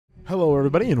Hello,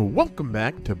 everybody, and welcome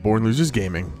back to Born Losers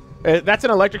Gaming. That's an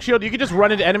electric shield. You can just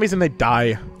run into enemies and they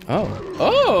die.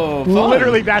 Oh, fun.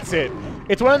 Literally, that's it.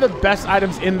 It's one of the best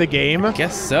items in the game. I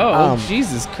guess so.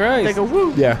 Jesus Christ. They go,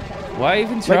 woo. Yeah. Why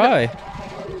even try?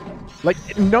 Like,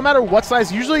 no matter what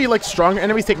size, usually, like, stronger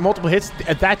enemies take multiple hits.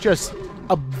 That just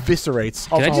eviscerates.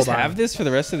 Can I just have this for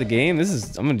the rest of the game?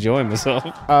 I'm enjoying myself.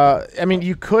 I mean,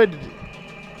 you could,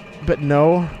 but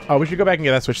no. Oh, we should go back and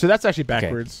get that switch. So that's actually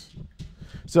backwards. Okay.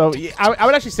 So I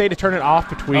would actually say to turn it off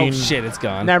between. Oh shit! It's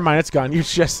gone. Never mind, it's gone. You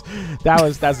just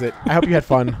that's it. I hope you had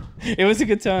fun. It was a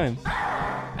good time.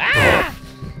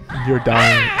 You're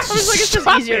dying. I was like, it's just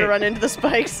easier to run into the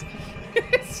spikes.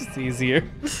 It's just easier.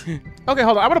 Okay,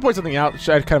 hold on. I want to point something out.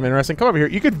 Kind of interesting. Come over here.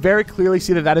 You could very clearly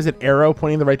see that is an arrow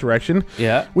pointing in the right direction.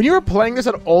 Yeah. When you were playing this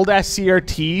on old ass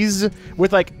CRTs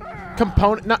with like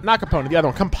component, not component, the other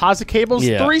one, composite cables,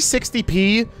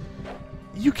 360p.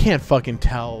 You can't fucking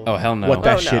tell. Oh hell no! What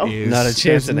that shit is? Not a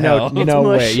chance in hell. No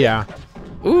way. Yeah.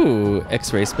 Ooh,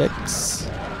 X-ray specs.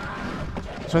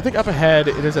 So I think up ahead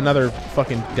it is another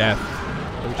fucking death.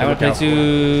 I would play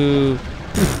to.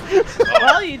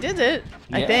 Well, you did it.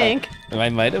 Yeah. I think. I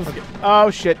might have. Okay. Oh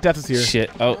shit! Death is here.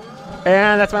 Shit. Oh.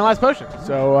 And that's my last potion.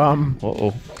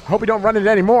 So hope we don't run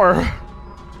into any more.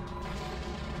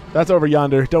 That's over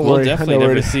yonder. Don't worry. We'll definitely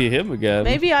never see him again.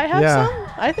 Maybe I have some.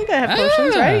 I think I have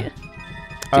potions, right?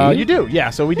 You do, yeah.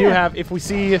 So we do have, if we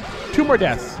see 2 more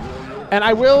deaths. And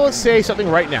I will say something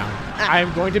right now. I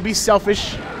am going to be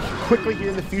selfish quickly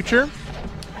here in the future.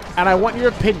 And I want your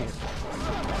opinion.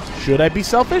 Should I be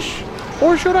selfish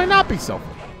or should I not be selfish?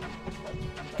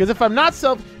 Because if I'm not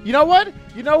you know what?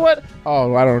 You know what?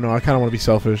 Oh, I don't know. I kind of want to be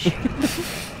selfish.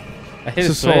 This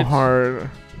is so hard.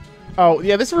 Oh,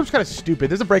 yeah, this room's kind of stupid.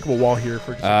 There's a breakable wall here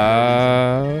for just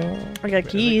I got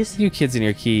keys. You kids and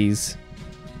your keys.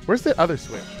 Where's the other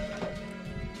switch?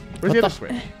 Where's the other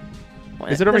switch?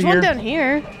 What? Is it over here? There's one down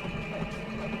here.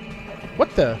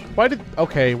 What the? Why did...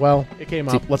 Okay, well, it came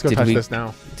up. Let's go touch this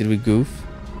now. Did we goof?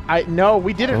 No,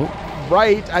 we did it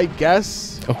right, I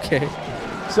guess. Okay.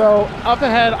 So, up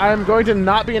ahead, I'm going to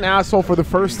not be an asshole for the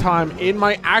first time in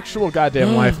my actual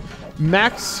goddamn life.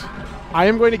 Max, I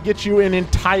am going to get you an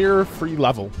entire free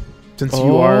level since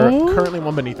you are currently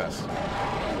one beneath us.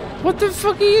 What the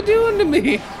fuck are you doing to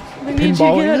me? I need you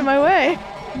to get out of my way.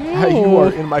 No. You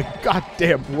are in my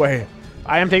goddamn way.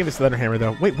 I am taking this Thunderhammer,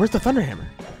 though. Wait, where's the Thunderhammer?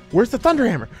 Where's the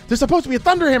Thunderhammer? There's supposed to be a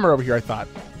Thunderhammer over here, I thought.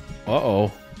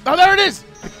 Uh-oh. Oh, there it is!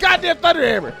 The goddamn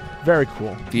Thunderhammer! Very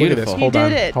cool. Beautiful. Look at this. He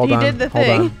did it. He did the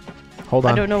thing. Hold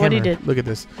on. I don't know what he did. Look at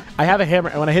this. I have a hammer,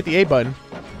 and when I hit the A button,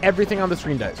 everything on the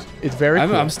screen dies. It's very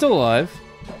cool. I'm still alive.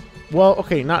 Well,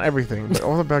 okay, not everything, but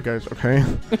all the bad guys, okay?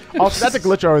 Also, that's a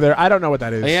glitch over there. I don't know what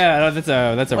that is. Yeah, no,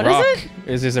 that's a what rock. Is it?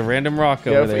 It's just a random rock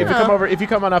over there. If you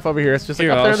come enough over here, it's just like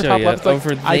here, up there in the top left. Like,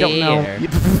 over there. I don't know.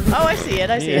 Oh, I see it.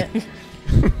 I see it.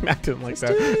 Matt didn't like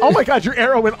that. Oh my god, your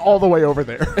arrow went all the way over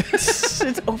there. It's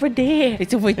over there.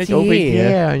 It's over there.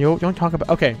 Yeah, you don't talk about.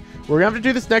 Okay, we're gonna have to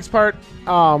do this next part.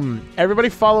 Everybody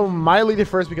follow my lead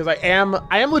first because I am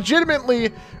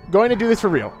legitimately going to do this for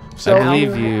real. So I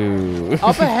believe you.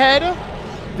 Up ahead,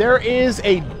 there is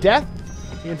a death.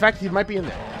 In fact, he might be in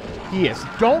there. He is.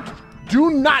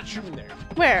 Do not shoot in there.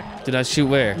 Where? Did I shoot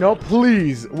where? No,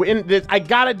 please. I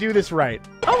gotta do this right.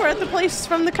 Oh, we're at the place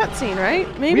from the cutscene,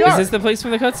 right? Maybe. Is this the place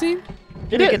from the cutscene?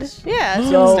 It is. Yeah, it's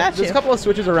so the statue. there's a couple of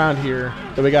switches around here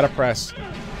that we gotta press.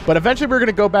 But eventually we're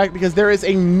gonna go back because there is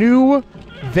a new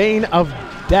vein of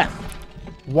death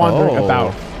wandering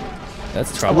about.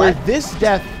 That's trouble. Where this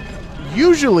death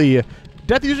usually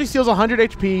steals 100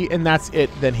 HP and that's it.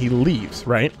 Then he leaves,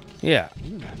 right? Yeah.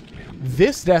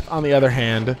 This death, on the other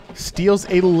hand, steals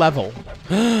a level.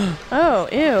 Oh,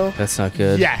 ew. That's not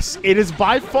good. Yes, it is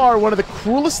by far one of the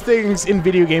cruelest things in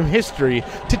video game history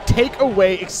to take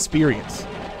away experience.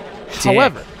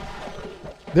 However,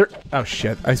 oh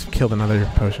shit, I killed another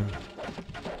potion.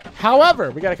 However,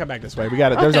 we gotta come back this way.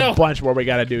 There's a bunch more we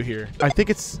gotta do here. I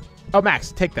think it's, oh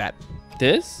Max, take that.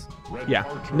 This? Yeah.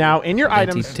 Now in your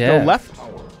items, go left,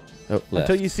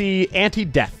 until you see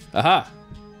anti-death. Aha.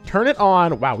 Turn it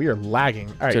on. Wow, we are lagging.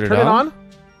 All right, turn it on.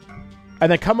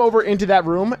 And then come over into that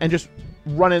room and just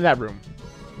run in that room.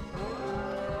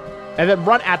 And then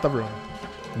run at the room.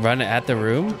 Run at the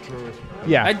room?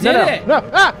 Yeah. I did it. No.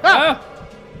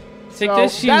 Take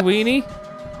this, you weenie.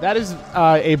 That is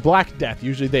a black death.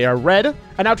 Usually they are red.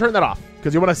 And now turn that off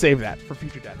because you want to save that for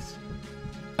future deaths.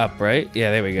 Up, right?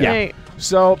 Yeah, there we go. Yeah.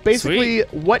 So basically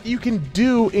what you can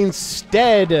do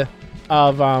instead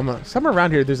of somewhere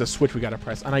around here. There's a switch we gotta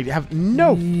press, and I have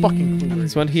no fucking clue.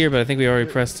 There's one here, but I think we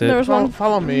already pressed it. There was one.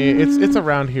 Follow me. It's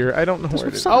around here. I don't know where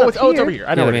it is. something Oh, up it's over here. here.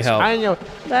 I know Yeah, where let it is. me help. I know.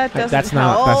 That doesn't That's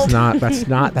help.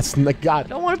 not. God.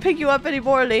 Don't want to pick you up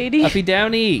anymore, lady. Uppy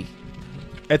downy.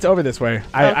 It's over this way.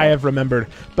 I have remembered.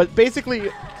 But basically,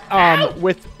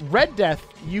 with Red Death,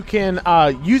 you can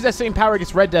use that same power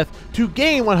against Red Death to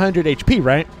gain 100 HP,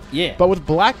 right? Yeah. But with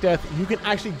Black Death, you can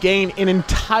actually gain an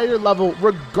entire level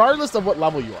regardless of what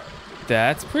level you are.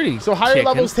 That's pretty. So higher chicken.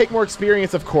 levels take more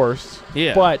experience, of course.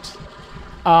 Yeah. But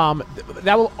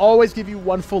that will always give you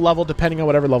one full level depending on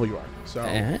whatever level you are. So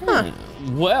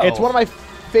Well, it's one of my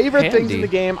favorite things in Handy. the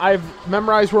game. I've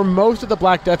memorized where most of the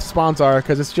Black Death spawns are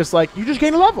because it's just like, you just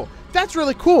gain a level. That's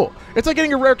really cool. It's like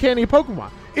getting a rare candy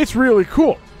Pokemon. It's really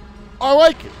cool. I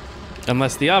like it.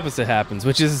 Unless the opposite happens,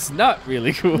 which is not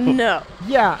really cool. No.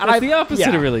 Yeah. And That's the opposite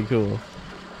yeah. of really cool.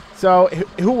 So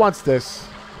who wants this?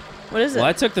 What is it? Well,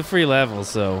 I took the free level,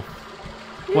 so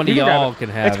one of You can grab y'all it. can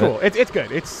have It's cool. It's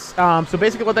good. It's so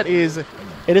basically what that is,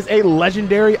 it is a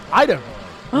legendary item.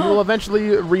 You will eventually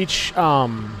reach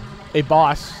a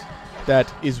boss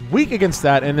that is weak against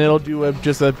that, and it'll do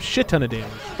just a shit ton of damage.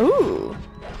 Ooh.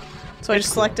 So I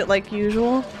just select it like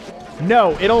usual?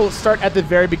 No, it'll start at the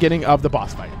very beginning of the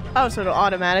boss fight. Oh, so it'll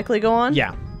automatically go on?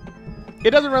 Yeah. It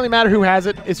doesn't really matter who has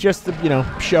it. It's just,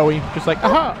 showy. Just like,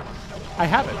 aha, I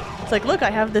have it. It's like, look,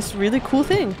 I have this really cool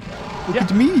thing. Yeah.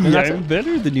 me. And that's it.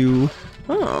 better than you.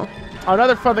 Oh.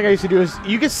 Another fun thing I used to do is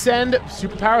you can send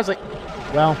superpowers like,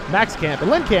 well, Max can't, but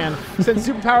Lynn can, send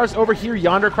superpowers over here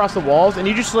yonder across the walls, and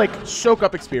you just like soak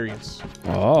up experience.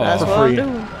 Oh, That's For what free.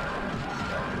 I'm doing.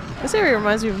 This area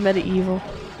reminds me of Medieval.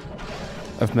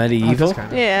 of medieval. Just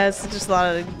kinda- Yeah, it's just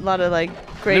a lot of like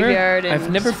graveyard and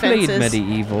I've never played fences.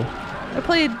 medieval. I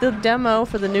played the demo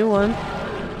for the new one.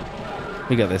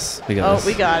 We got this. We got Oh, this.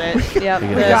 we got it. Yep. We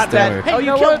the- got that. this. Hey, Oh, you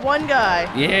you know killed what? one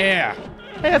guy. Yeah.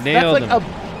 Hey, that's Nailed like him.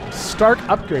 a stark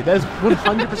upgrade. That is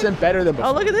 100% better than before.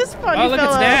 Oh, look at this funny Oh, look, it's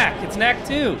fellow. Knack. It's Knack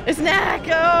too. It's Knack.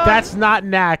 Oh. That's not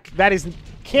Knack. That is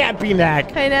can't be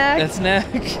Knack. Hey, Knack. That's Knack.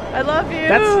 I love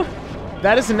you.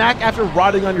 That is Knack after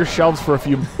rotting on your shelves for a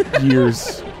few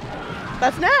years.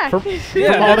 That's Knack.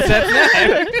 Yeah, all the-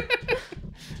 that's Knack.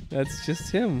 That's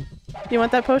just him. You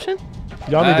want that potion?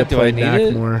 Y'all need to do play I need Knack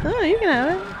it? more. Oh, you can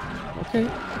have it. Okay.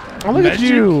 Oh, look at Magic.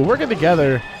 you working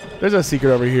together. There's a secret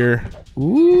over here.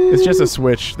 Ooh. It's just a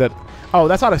switch that. Oh,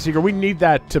 that's not a secret. We need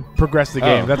that to progress the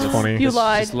game. Oh. That's funny. You It's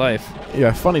lied. just life.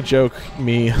 Yeah, funny joke,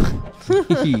 me.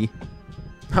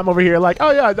 I'm over here like,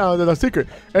 oh yeah, no, no secret.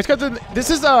 It's because this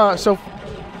is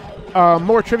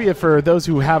more trivia for those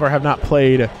who have or have not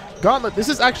played Gauntlet. This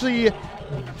is actually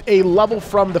a level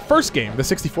from the first game, the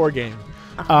 64 game.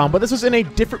 But this was in a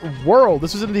different world.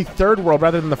 This was in the third world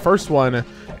rather than the first one.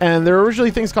 And there were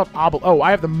originally things called Oh,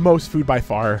 I have the most food by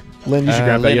far. Lynn, you should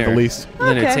grab that. You have the Leonard. least.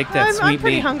 Leonard, Okay. take that I'm sweet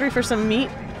pretty meat. hungry for some meat.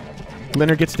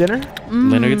 Leonard gets dinner.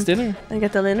 Leonard gets dinner. I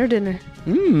get the Leonard dinner.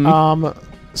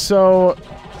 So,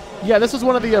 yeah, this was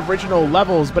one of the original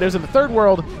levels, but it was in the third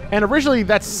world. And originally,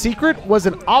 that secret was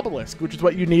an obelisk, which is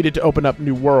what you needed to open up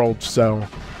new worlds. So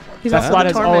He's that also spot the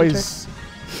has tormentor. always,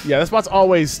 yeah, that spot's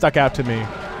always stuck out to me.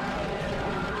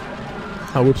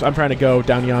 Oh, whoops! I'm trying to go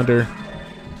down yonder.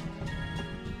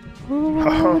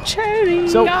 Ooh, cherry.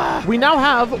 So Ah. we now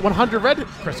have 100 red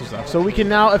crystals up, so we can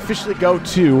now officially go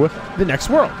to the next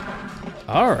world.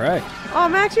 All right. Oh,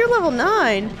 Max, you're level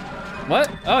 9. What?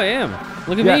 Oh, I am.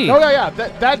 Look at Yeah. me. Oh yeah.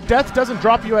 That death doesn't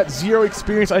drop you at 0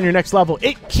 experience on your next level.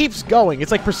 It keeps going.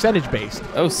 It's like percentage based.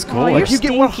 Oh, school. Oh, you're Like you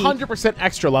get stinky. 100%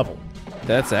 extra level.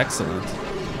 That's excellent.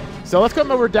 So let's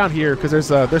come over down here because there's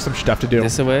some stuff to do.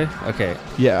 This away? Okay.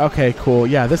 Yeah. Okay. Cool.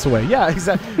 Yeah. This way. Yeah.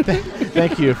 Exactly.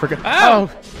 Thank you for. Ow!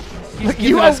 He's Look, you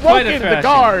giving us quite a awoken the thrashing.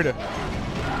 guard.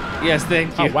 Yes,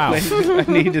 thank you. Oh, wow. I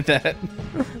needed that.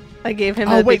 I gave him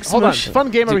Oh a wait, big hold on. smoosh. Fun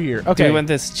game over here. Do Okay. you want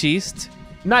this cheesed?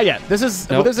 Not yet. This is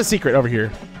Nope. there's a secret over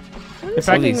here. In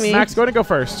fact, Please. me. Max, go ahead and go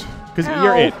first because Ow.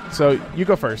 you're it. So you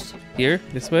go first. Here?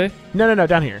 This way? No,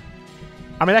 down here.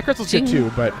 I mean that crystal's good Ding.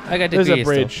 too, but I got there's a degrees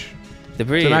still. bridge. The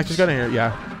bridge. So Max, just go down here.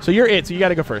 Yeah. So you're it. So you got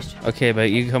to go first. Okay, but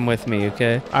you come with me,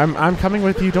 okay? I'm coming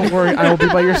with you. Don't worry. I will be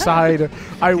by your side.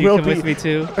 I You will come be. with me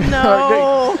too?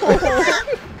 No.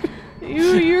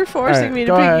 You're forcing Alright, me to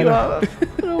go pick ahead. you up.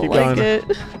 I don't Keep like going.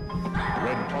 it.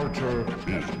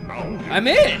 I'm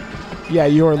in! Yeah,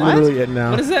 you are literally it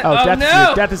now. What is that? Oh, Oh, death no! is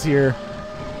here. Death is here.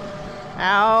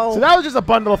 Ow. So that was just a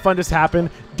bundle of fun just happened.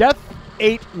 Death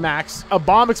ate Max. A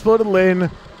bomb exploded Lynn.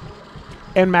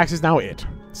 And Max is now it.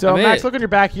 So I'm Max, it. look on your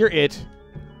back. You're it.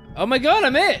 Oh my god,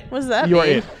 I'm it! What does that You are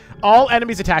mean? it. All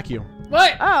enemies attack you.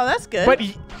 What? Oh, that's good. But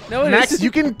No, it Max, isn't.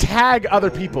 you can tag other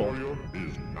people.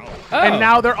 and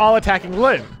now they're all attacking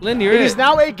Lynn. Lynn, you're It is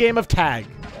now a game of tag.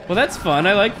 Well, that's fun.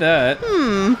 I like that.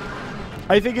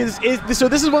 I think so.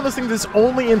 This is one of those things that's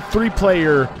only in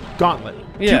 3-player Gauntlet.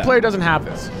 Yeah. 2-player doesn't have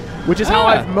this, which is how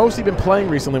I've mostly been playing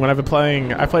recently. When I've been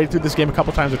playing, I played through this game a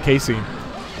couple times with Casey,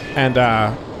 and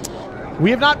we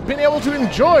have not been able to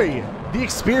enjoy the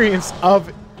experience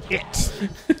of it,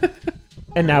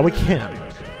 and now we can,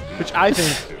 which I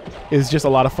think is just a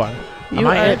lot of fun. Am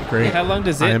I it? Great. How long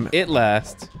does it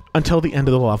last? Until the end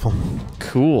of the level.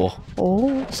 Cool.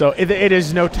 Oh. So it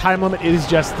is no time limit. It is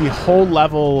just the whole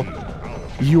level.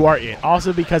 You are it.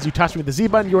 Also, because you touched me with the Z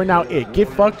button, you are now it. Get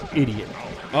fucked, idiot.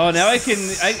 Oh, now I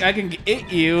can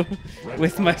it you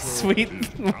with my sweet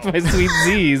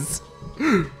Z's.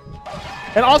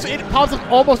 And also, it pops up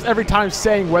almost every time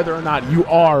saying whether or not you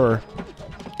are.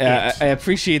 I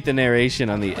appreciate the narration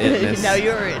on the itness. Now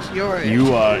you're it. You're it.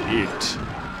 You are it.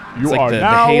 You It's like are the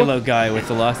now. Halo guy with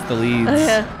the lost the leads.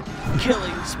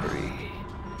 Killing spree.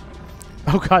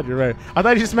 Oh god, you're right. I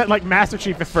thought you just meant like Master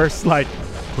Chief at first, like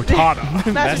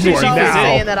Cortana. Master You Chief's are always now.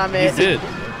 saying that I'm it. He's it.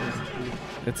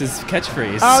 That's his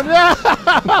catchphrase. Oh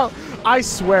no! I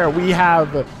swear we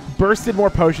have bursted more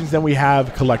potions than we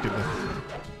have collected them.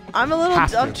 I'm a little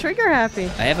I'm trigger happy.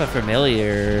 I have a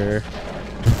familiar.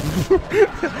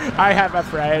 I have a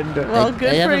friend. Well, good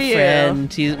I have for a you.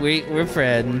 friend. We're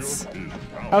friends.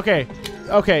 Okay,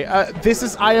 okay. This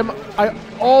is. I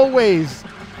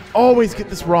always get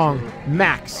this wrong.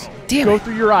 Max, go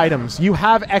through your items. You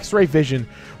have X-ray vision.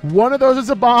 One of those is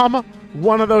a bomb.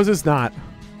 One of those is not.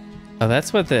 Oh,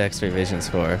 that's what the X-ray vision's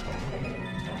for.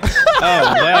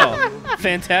 Oh well,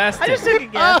 fantastic. I just took a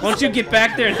guess. Why don't you get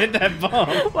back there and hit that bomb?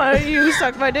 Why don't you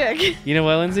suck my dick? You know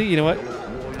what, Lindsay? You know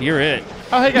what? You're it.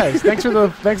 Oh hey guys, thanks for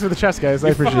the chest, guys. I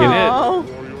appreciate it. Oh.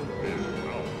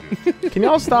 Can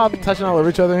y'all stop touching all over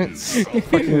each other? It's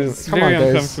fucking, It's come very on, guys.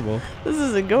 uncomfortable. This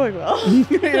isn't going well.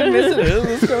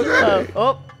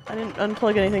 I didn't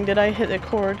unplug anything. Did I hit a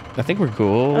cord? I think we're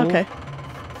cool. Okay.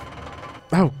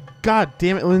 Oh god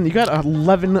damn it, Lynn! You got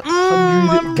 1100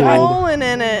 I'm gold. rolling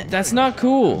in it. That's not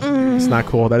cool. It's not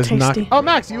cool. That is Tasty. not. Oh,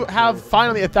 Max, you have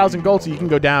finally 1,000 gold, so you can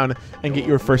go down and get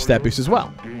your first stat boost as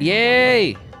well.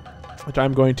 Yay! Which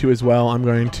I'm going to as well. I'm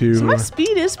going to. So my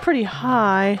speed is pretty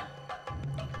high.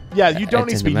 Yeah, you don't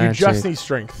need That's speed. in the You just magic. need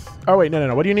strength. Oh wait,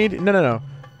 no. What do you need? No.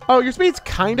 Oh, your speed's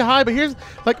kind of high, but here's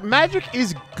like magic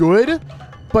is good,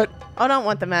 but I don't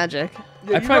want the magic.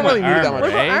 yeah, I'd you try don't my really need it that armor, much. What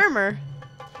about Right? armor?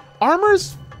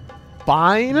 Armor's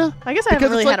fine. I guess I Because haven't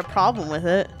really it's had a like- problem with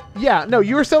it. Yeah, no,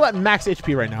 you are still at max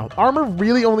HP right now. Armor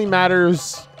really only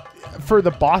matters for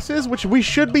the bosses, which we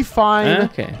should be fine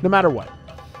Okay. no matter what.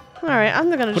 All right, I'm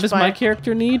gonna What just does buy my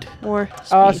character need? more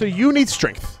speed. So you need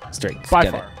strength Strength. by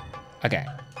Get it. far. Okay.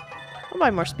 I'll buy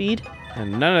more speed.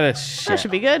 And none of this shit. That should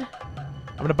be good.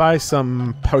 I'm gonna buy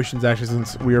some potions actually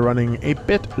since we are running a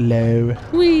bit low.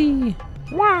 Whee!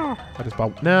 Wow. I just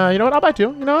bought. No, you know what? I'll buy 2.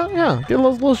 You know what? Yeah, get a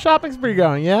little shopping spree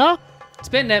going. Yeah.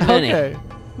 Spend that money. Okay.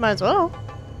 Might as well.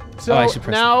 So I should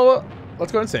press now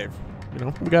let's go and save. You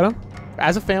know, we gotta,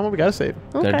 as a family, we gotta save.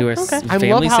 Gotta do our I family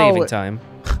love how- saving time.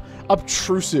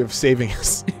 Obtrusive saving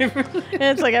us.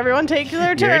 It's like everyone take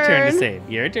their turn. Your turn to save.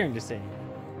 Your turn to save.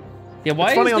 Yeah, why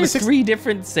It's funny, is on there the 3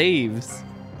 different saves?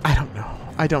 I don't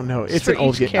know. It's for an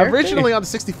old each game. character? Originally on the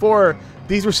 64,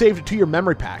 these were saved to your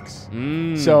memory packs.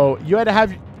 So you had to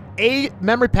have a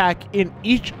memory pack in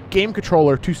each game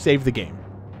controller to save the game.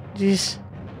 Jeez.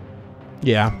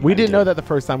 Yeah, we didn't know that the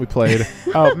first time we played.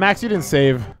 Oh, Max, you didn't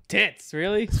save. Tits,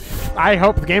 really? I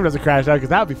hope the game doesn't crash out because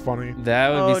that would be funny. That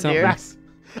would Oh, be something. dear. Max,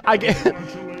 I get.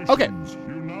 Okay.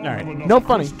 All right. No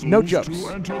funny. No jokes.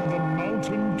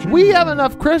 We have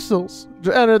enough crystals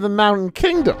to enter the Mountain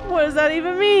Kingdom. What does that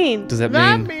even mean? Does that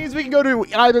That mean? means we can go to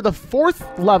either the 4th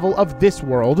level of this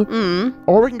world,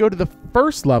 or we can go to the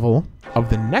 1st level of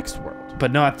the next world,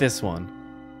 But not this one.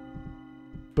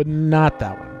 but not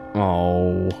that one.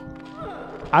 Oh.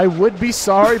 I would be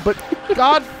sorry, but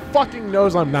God fucking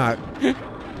knows I'm not.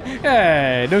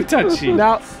 Hey, no touchy.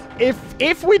 Now,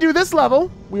 if we do this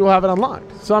level, we will have it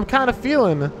unlocked. So I'm kind of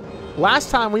feeling. Last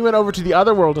time we went over to the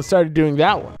other world and started doing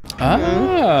that one.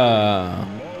 Ah.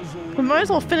 We might as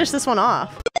well finish this one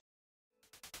off.